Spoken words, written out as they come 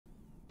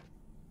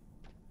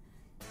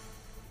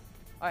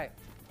Alright.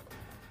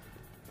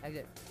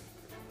 Exit.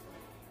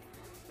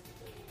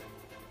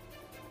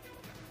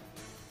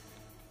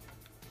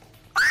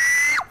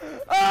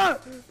 Ah!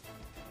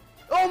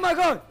 Oh my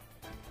god!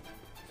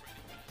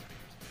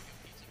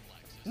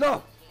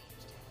 No!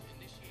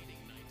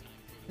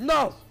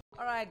 No!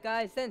 Alright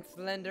guys, since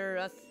Slender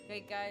us.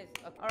 Okay guys.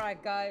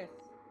 Alright guys.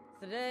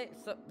 Today,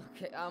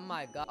 oh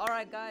my god.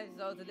 Alright guys,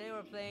 so today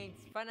we're playing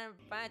Fnaf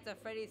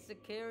Freddy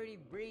Security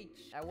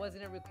Breach. I was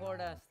gonna record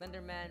a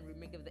Slenderman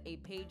remake of the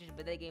 8 pages,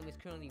 but that game is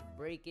currently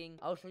breaking.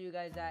 I'll show you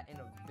guys that in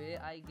a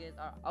bit, I guess.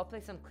 I'll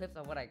play some clips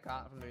of what I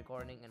got from the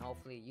recording, and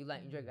hopefully you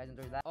enjoy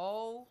that.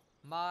 Oh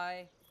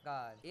my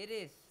god. It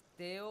is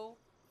still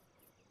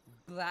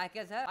black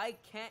as hell. I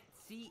can't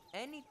see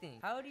anything.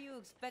 How do you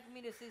expect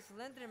me to see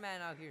Slenderman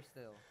out here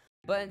still?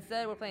 But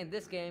instead, we're playing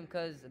this game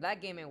because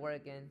that game ain't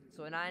working.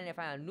 So now I need to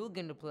find a new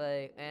game to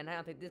play, and I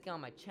haven't played this game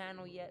on my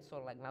channel yet.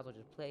 So like, might as well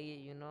just play it,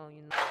 you know.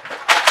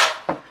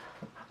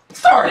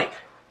 Starting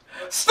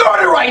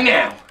right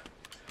now.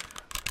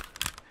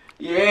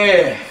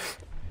 Yeah,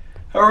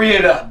 hurry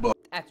it up, bud.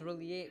 That's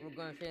really it. We're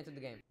going straight into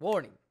the game.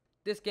 Warning: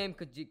 this game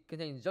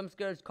contains jump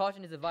scares.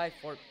 Caution is advised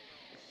for.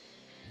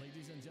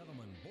 Ladies and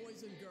gentlemen,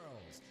 boys and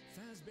girls,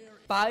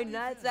 Five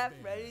Nights at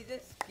Freddy's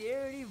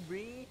Security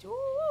Breach.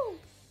 Woo!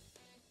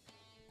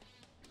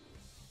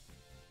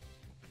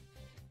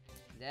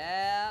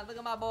 Yeah, look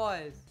at my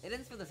boys. It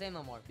doesn't feel the same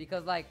no more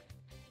because like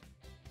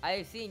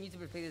I've seen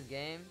YouTubers play this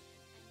game.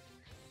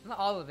 Not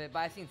all of it, but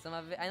I've seen some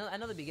of it. I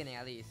know the beginning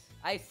at least.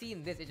 I've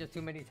seen this just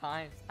too many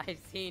times. I've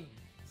seen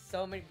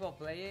so many people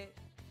play it.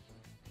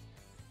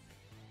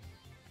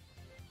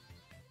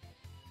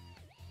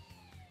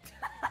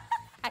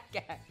 I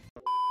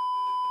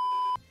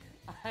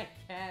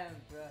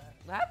can't, bro.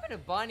 What happened to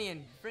Bonnie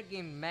and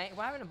freaking Man?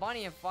 What happened to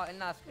Bonnie and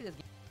Nah, screw this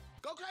game.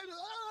 Go crazy.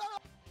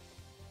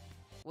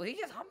 Was he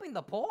just humping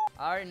the pole?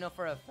 I already know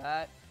for a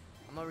fact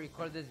I'm gonna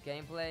record this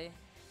gameplay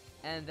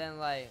and then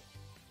like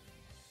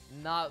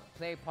not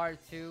play part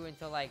 2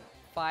 until like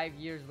 5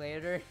 years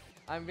later.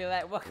 I'm gonna be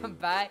like, welcome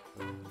back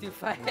to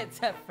Five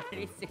Nights at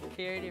Freddy's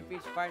Security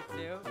Breach part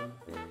 2.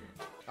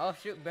 Oh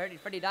shoot,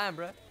 Freddy dying,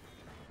 bro.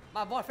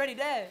 My boy Freddy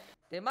dead.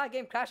 Did my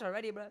game crash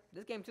already, bro?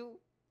 This game too?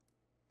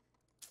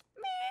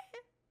 Meh.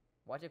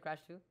 Watch it crash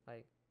too,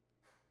 like.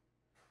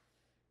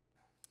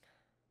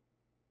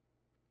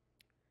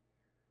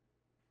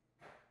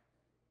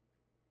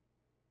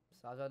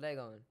 So how's your day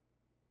going?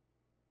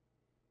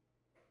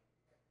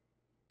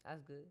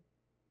 That's good.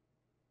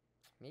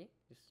 Me?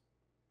 Just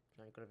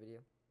trying to record a video.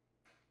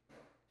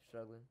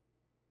 Struggling.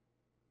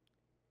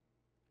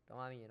 Don't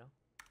mind me, you know.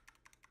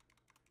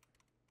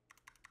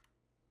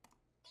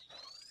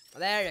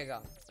 There you go.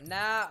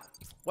 Now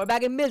we're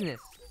back in business.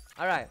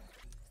 Alright.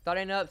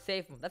 Starting up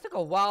safe. That took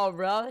a while,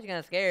 bro. I was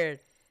kinda scared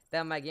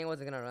that my game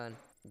wasn't gonna run.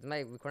 Is my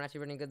recording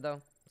actually running good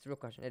though? It's a real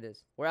question. It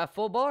is. We're at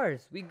full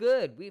bars. We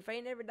good. We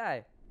Freddy never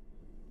die.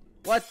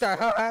 What the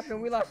hell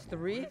happened? We lost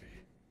 3? I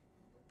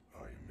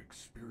am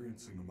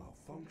experiencing a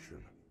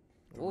malfunction.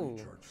 The Ooh.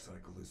 recharge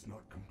cycle is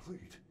not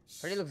complete.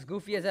 Freddy looks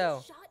goofy as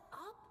hell. Shut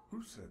up!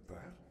 Who said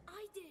that?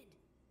 I did.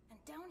 And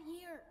down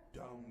here.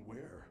 Down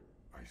where?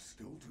 I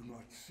still do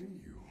not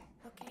see you.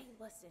 Okay,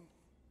 listen.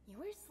 You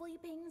were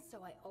sleeping, so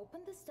I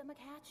opened the stomach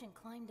hatch and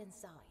climbed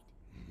inside.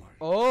 My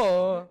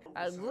Oh,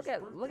 look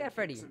at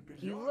Freddy.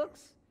 He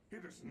looks.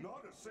 It is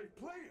not a safe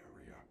play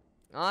area.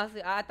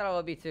 Honestly, I thought it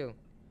would be too.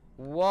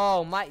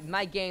 Whoa,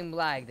 my game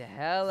lagged the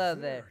hell out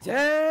of there.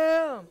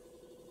 Damn.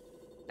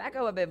 Back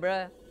up a bit,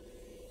 bruh.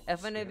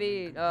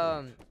 FNB,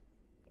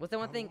 what's that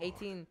one thing?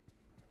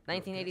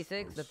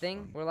 1986, the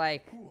thing where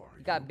like you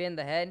got bit in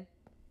the head.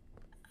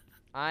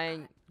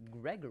 I'm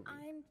Gregory.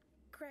 I'm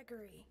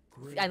Gregory.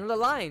 I know the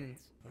lines.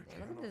 Man,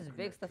 look at this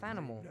big stuffed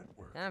animal.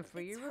 Damn,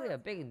 for you're really a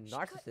big She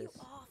cut you narcissist.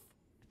 off.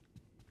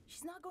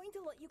 She's not going to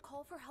let you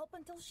call for help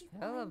until she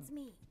Hell of- finds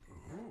me.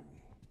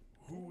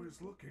 Who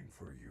is looking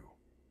for you?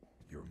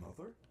 Your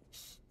mother?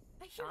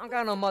 I hear I don't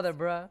got no mother,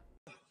 bruh.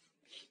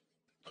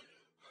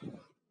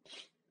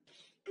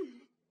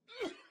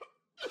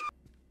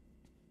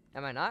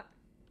 Am I not?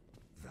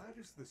 That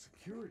is the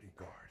security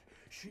guard.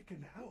 She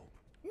can help.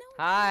 No,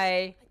 Hi.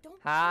 I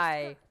don't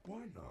Hi. trust her. Why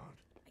not?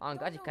 On I God,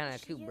 don't you're know kind who of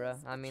she cute, is, bruh.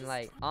 I but mean, just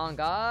like, tell on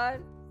God,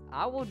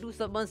 I will do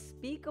some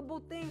unspeakable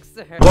things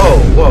to her. Whoa.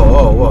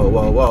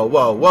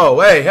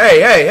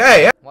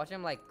 Hey. Watch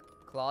him, like,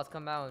 claws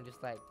come out and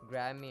just, like,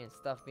 grab me and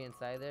stuff me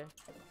inside there.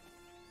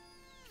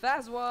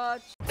 Fast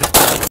watch.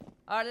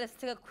 Alright, let's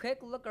take a quick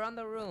look around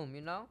the room,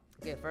 you know?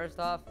 Okay, first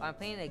off, I'm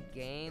playing a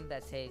game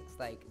that takes,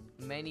 like,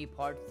 many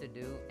parts to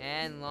do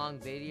and long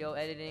video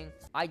editing.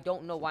 I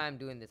don't know why I'm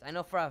doing this. I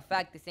know for a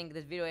fact this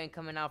video ain't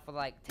coming out for,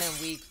 like,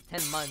 10 weeks,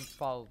 10 months,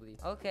 probably.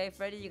 Okay,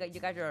 Freddy, you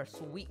got your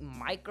sweet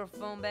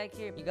microphone back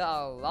here. You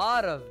got a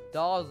lot of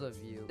dolls of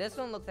you. This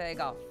one looks like it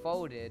got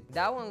folded.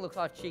 That one looks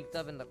all cheeked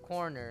up in the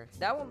corner.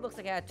 That one looks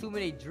like it had too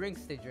many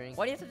drinks to drink.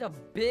 Why do you have such a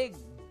big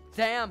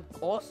damn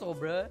also,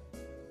 bruh?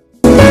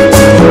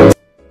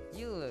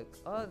 You look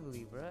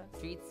ugly, bruh.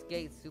 Street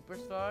skate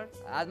superstar.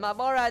 That's my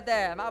boy right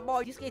there. My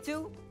boy, you skate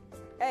too?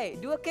 Hey,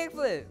 do a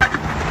kickflip.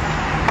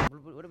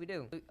 What do we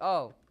do?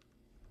 Oh,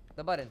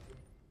 the button.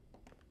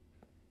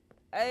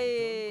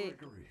 Hey,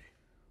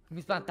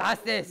 mis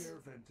fantastis. Air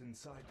vent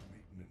inside the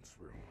maintenance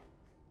room.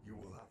 You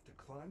will have to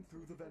climb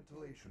through the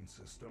ventilation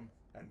system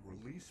and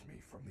release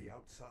me from the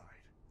outside.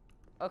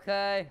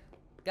 Okay,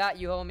 got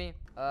you, homie.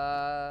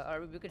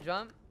 Alright, we could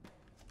jump.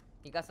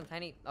 You got some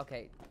tiny.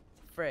 Okay,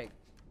 frig.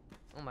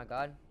 Oh my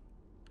god.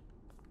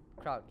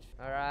 Crouch.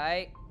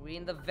 Alright, we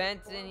in the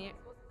vents in here.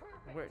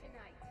 Where?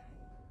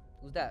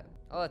 Who's that?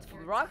 Oh, it's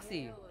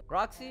Roxy.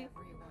 Roxy?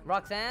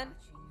 Roxanne?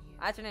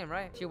 That's her name,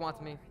 right? She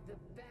wants me.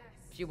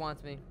 She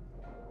wants me.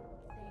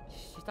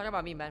 She's talking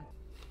about me, man.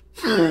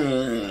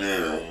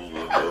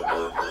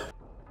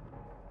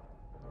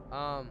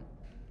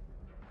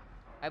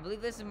 I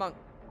believe this is Monk.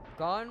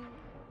 Gone?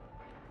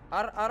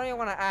 I don't even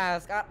want to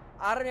ask. I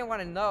don't even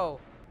want to know.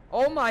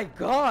 Oh my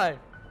god!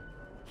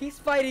 He's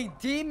fighting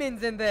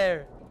demons in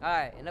there!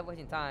 Alright, enough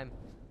wasting time.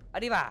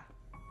 Arriba!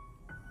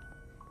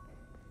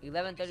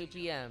 11:30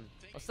 p.m.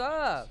 What's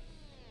up?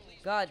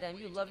 God damn,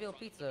 you love your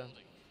pizza.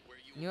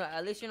 You know,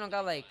 at least you don't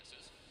got like...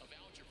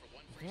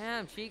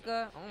 Damn,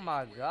 Chica. Oh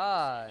my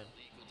god.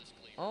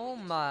 Oh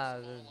my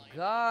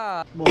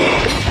god.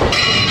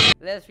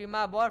 Let's free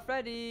my boy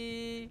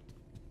Freddy.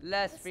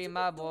 Let's free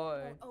my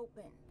boy.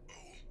 Open.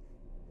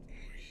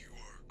 You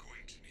are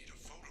going to need a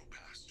photo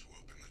pass to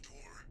open the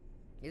door.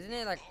 Isn't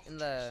it like in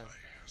the...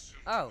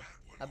 Oh,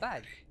 a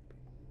bag.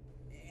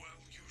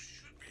 Well, you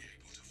should be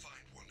able to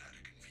find one at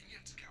a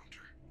convenience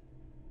counter.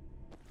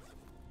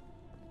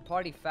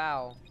 Party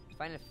foul.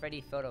 Find a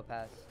Freddy photo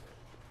pass.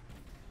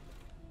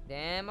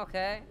 Damn,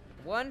 okay.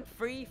 One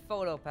free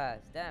photo pass.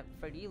 Damn,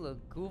 Freddy, you look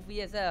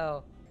goofy as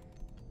hell.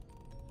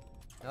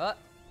 Oh,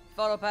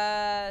 photo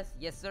pass.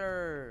 Yes,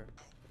 sir.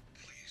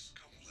 Please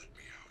come let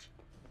me out.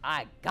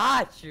 I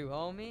got you,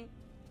 homie.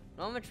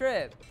 On my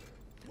trip.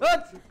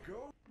 What? To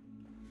go.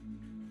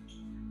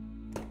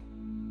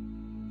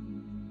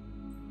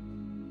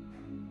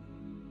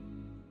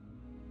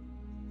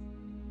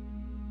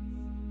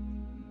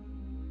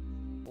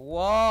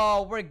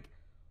 Whoa,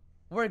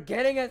 we're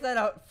getting inside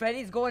out.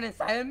 Freddy's going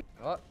inside him.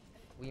 Oh,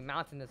 we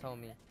mounting this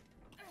homie.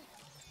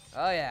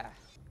 Oh yeah,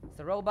 it's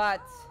the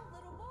robots.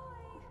 Little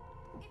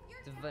boy, if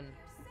you're Divin. down here,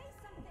 say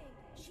something.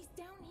 She's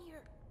down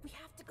here. We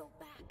have to go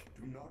back.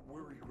 Do not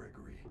worry,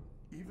 Gregory.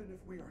 Even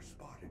if we are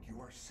spotted,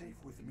 you are safe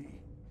with me.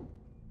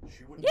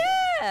 She would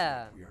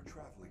Yeah. we are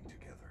traveling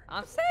together.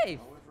 I'm safe.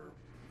 However,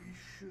 we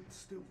should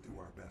still do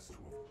our best to.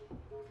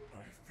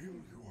 I feel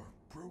you are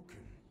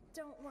broken.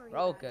 Don't worry.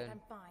 Broken. About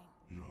it. I'm fine.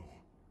 No,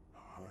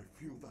 I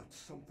feel that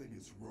something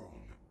is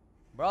wrong. I am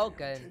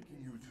Broken.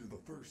 taking you to the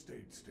first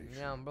aid station.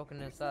 Yeah, I'm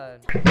broken inside.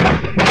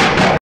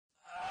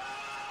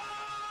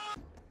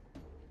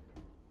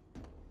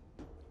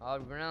 Oh, we're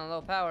running on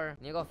low power.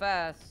 You go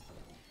fast.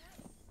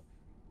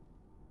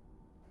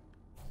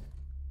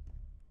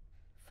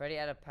 Freddy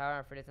out of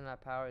power. Freddy's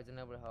not power. Isn't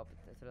able to help.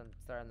 It's gonna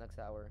start next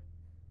hour.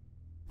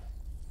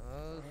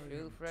 Oh I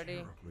shoot, am Freddy.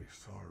 terribly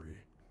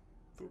sorry.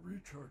 The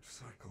recharge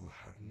cycle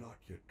had not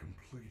yet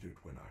completed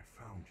when I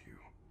found you.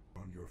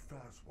 On your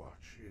fast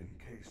watch in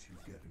case you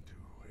get into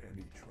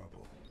any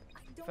trouble. I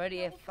don't Freddy,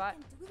 know if I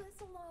can do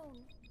this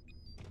alone.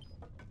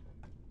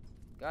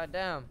 God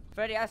damn.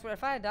 Freddy, I swear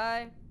if I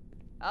die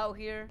out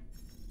here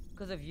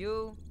because of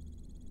you,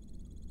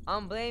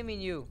 I'm blaming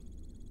you.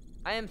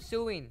 I am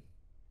suing.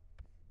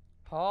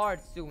 Hard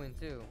suing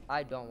too.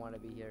 I don't want to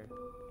be here.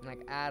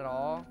 Like at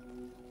all.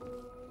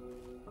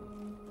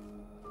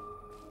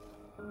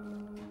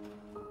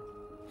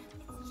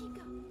 It's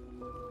Chica.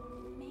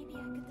 Maybe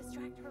I could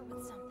distract her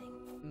with something.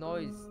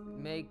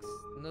 Noisemakers.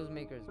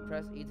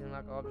 Press E to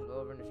knock objects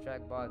over and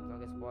distract bots. Don't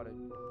get spotted.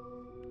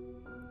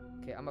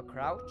 Okay, I'm a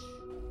crouch.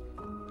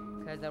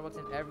 Because that works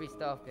in every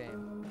stealth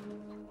game.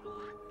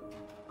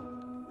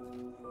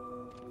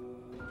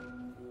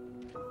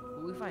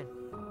 Who we find?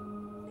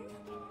 This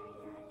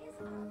area is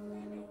off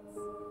limits.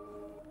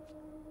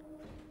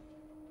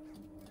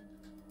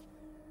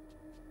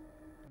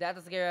 That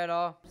doesn't scare at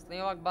all. Just let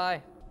me walk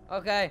by.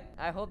 Okay,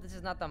 I hope this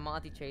is not the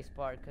Monty Chase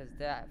part, because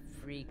that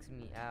freaks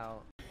me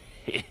out.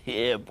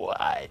 Yeah,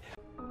 boy.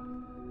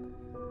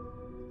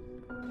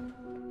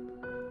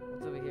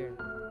 What's over here?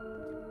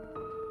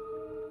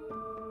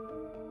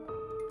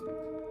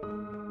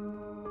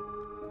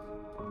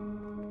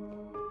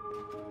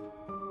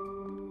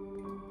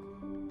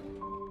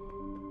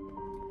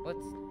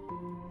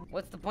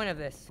 What's the point of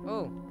this?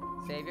 Oh,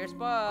 save your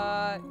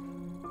spot.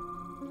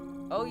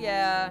 Oh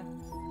yeah.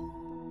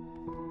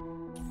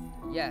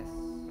 Yes.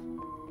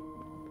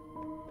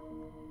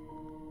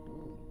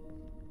 Ooh,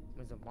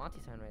 there's a Monty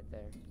sign right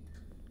there.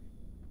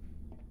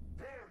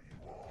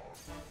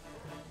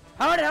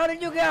 How the hell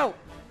did you go?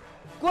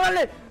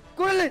 Corre,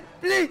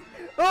 please.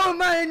 Oh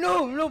my,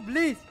 no,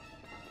 please.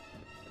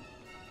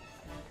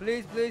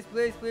 Please,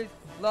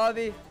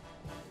 lobby.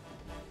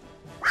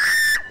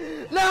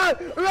 No,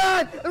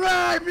 run,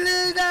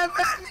 please,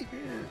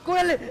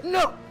 Corre,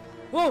 no.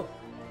 Whoa,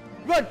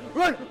 run,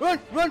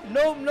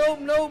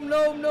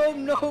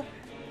 no.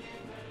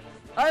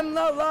 I'm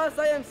not lost,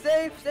 I am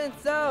safe and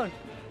sound.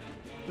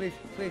 Please.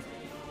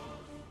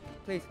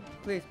 please,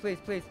 please, please,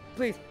 please,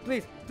 please,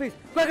 please, please,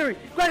 Gregory,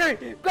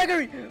 Gregory,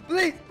 Gregory,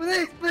 please,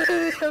 please,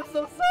 please, I'm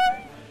so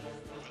sorry.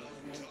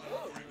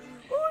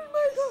 Oh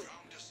my God.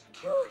 Found a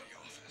security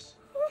office.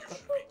 You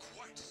should be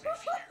quite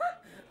safe here.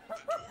 The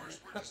doors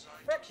were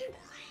designed to keep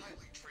our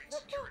highly trained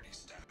security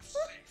staff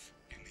safe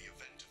in the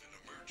event of an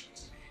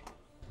emergency.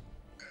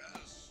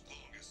 As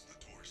long as the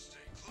doors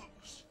stay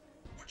closed,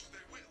 which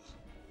they will,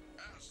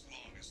 as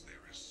long as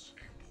there is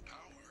ample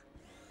power.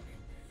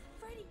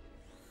 Freddy,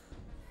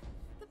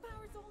 the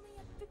power's only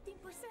at 15%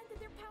 and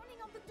they're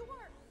pounding on the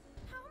door.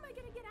 How am I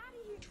gonna get out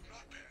of here? Do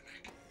not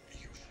panic.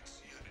 You should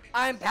see an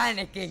I'm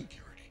panicking.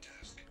 security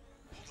desk.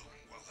 Hold on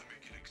while I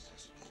make it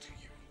accessible to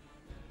you.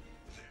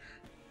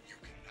 There, you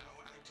can now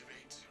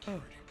activate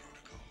security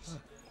protocols.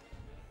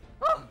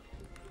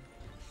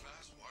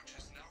 Fastwatch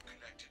is now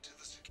connected to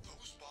those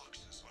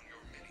boxes on your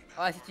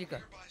mini-map Oh, I see are Chica.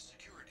 nearby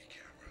security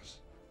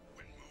cameras.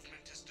 When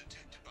movement is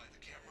detected by the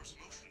camera's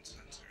motion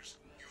sensors,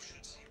 you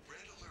should see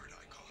red alert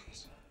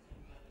icons.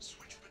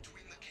 Switch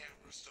between the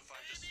cameras to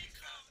find a safe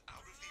path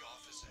out of the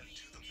office and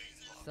to the main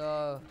lobby.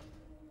 So,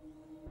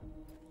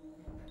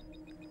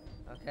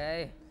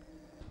 okay.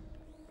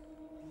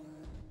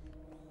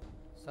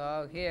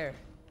 So here.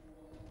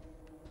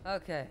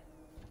 Okay.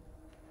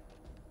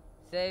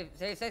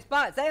 Save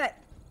spot. Save it.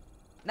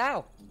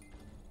 Now.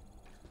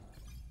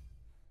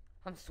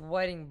 I'm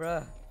sweating,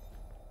 bruh.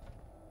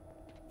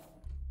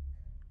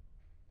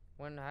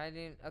 When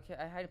hiding, okay,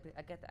 I hide.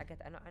 I get that.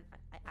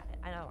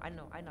 I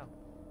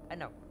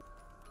know.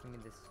 Give me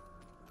this.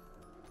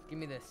 Give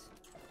me this.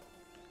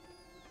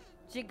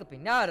 Chica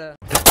Pinata.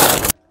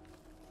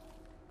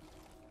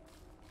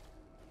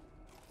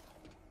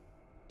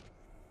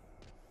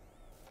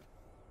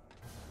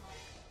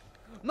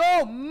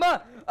 No,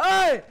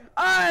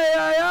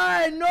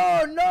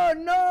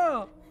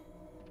 no.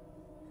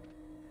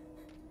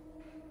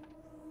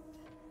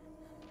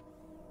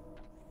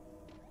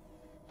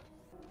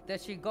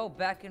 Does she go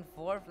back and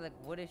forth? Like,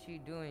 what is she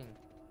doing?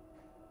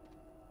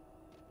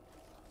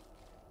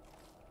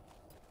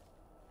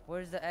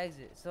 Where's the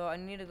exit? So I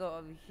need to go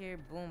over here.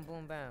 Boom,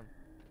 boom, bam.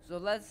 So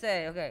let's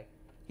say, okay,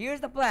 here's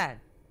the plan.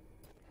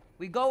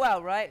 We go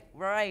out, right?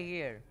 Right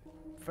here.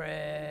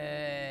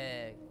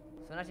 Frick.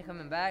 So now she's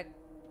coming back.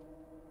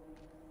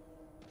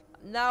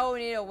 Now we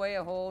need to wait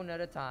a whole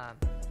nother time.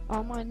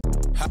 All my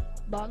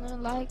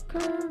ballin' like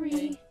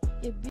Curry.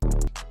 Your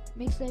bitch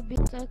makes that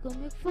bitch like a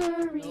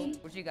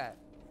McFlurry. What she got?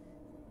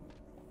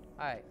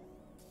 Alright.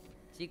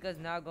 Chica's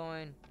now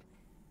going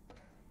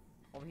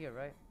over here,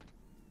 right?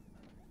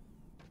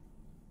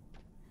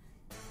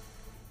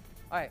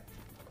 Alright.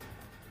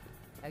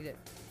 Exit.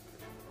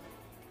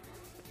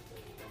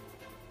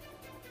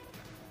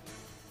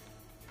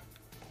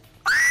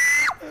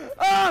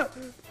 Ah!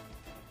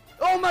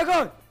 Oh my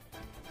God!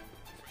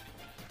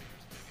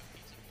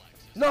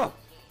 No!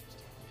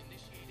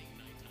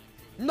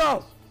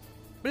 No!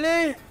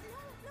 Please!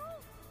 No,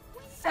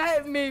 wait.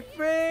 Set me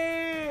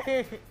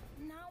free!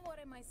 Now what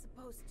am I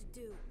supposed to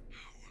do?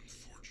 How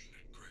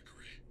unfortunate,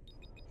 Gregory.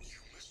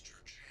 You missed your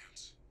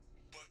chance.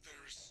 But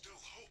there is still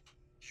hope.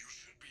 You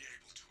should be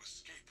able to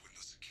escape when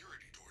the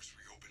security doors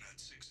reopen at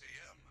 6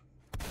 a.m.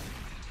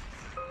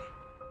 Until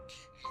then,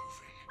 keep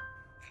moving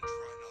and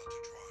try not to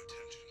draw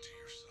attention to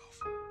yourself.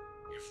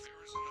 If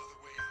there is another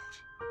way out,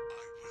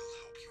 I will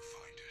help you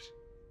find it.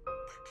 I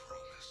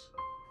promise.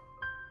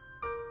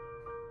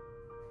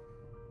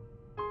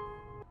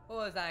 What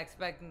was I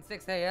expecting?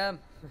 6 a.m.?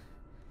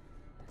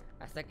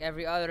 That's like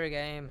every other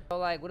game. So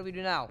like, what do we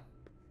do now?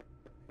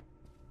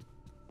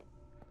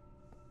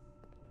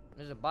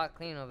 There's a bot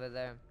clean over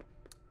there.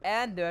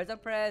 And there's a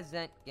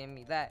present. Give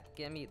me that.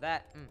 Give me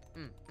that.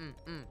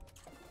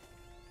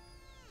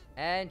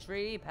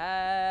 Entry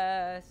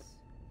pass.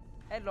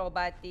 Hello,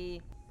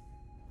 Batty.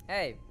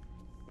 Hey.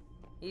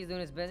 He's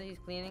doing his business. He's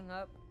cleaning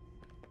up.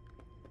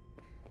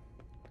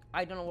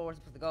 I don't know where we're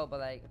supposed to go, but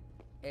like,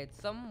 it's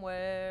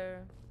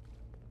somewhere.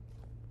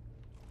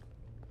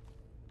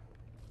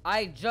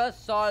 I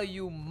just saw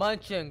you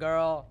munching,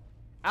 girl.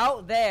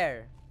 Out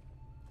there.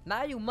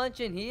 Now you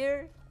munching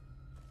here?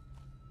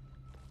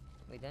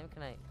 Wait, damn,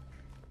 can I?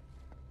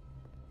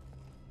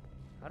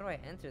 How do I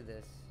enter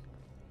this?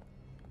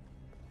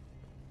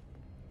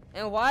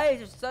 And why is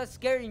there such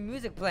scary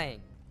music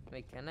playing?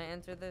 Wait, can I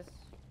enter this?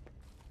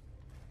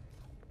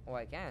 Oh,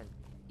 I can.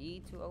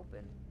 E to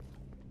open.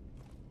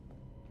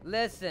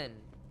 Listen.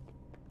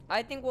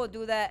 I think we'll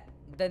do that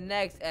the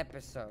next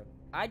episode.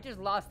 I just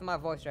lost my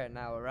voice right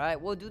now, alright?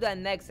 We'll do that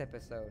next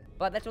episode.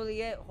 But that's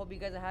really it. Hope you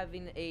guys are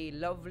having a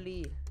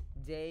lovely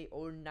day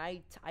or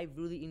night. I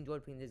really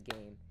enjoyed playing this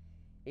game.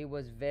 It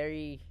was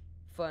very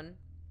fun.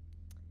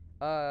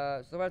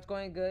 So far it's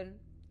going good.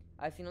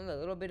 I've seen only a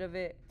little bit of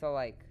it. So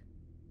like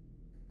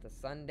the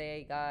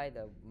Sunday guy,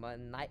 the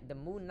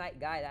Moon Knight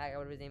guy, that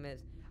whatever his name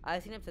is.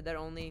 I've seen him to there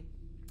only.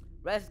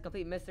 Rest is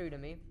complete mystery to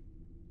me.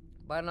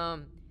 But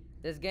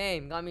this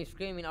game got me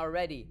screaming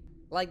already.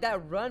 Like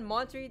that run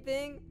monster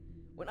thing.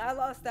 When I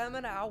lost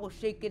stamina, I was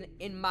shaking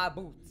in my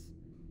boots.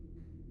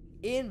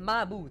 In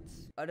my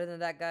boots. Other than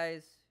that,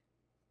 guys,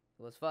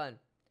 it was fun.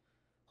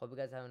 Hope you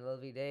guys have a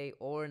lovely day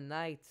or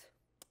night.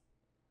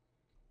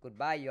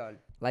 Goodbye, y'all.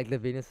 Like the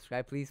video,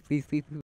 subscribe, please, please, please, please.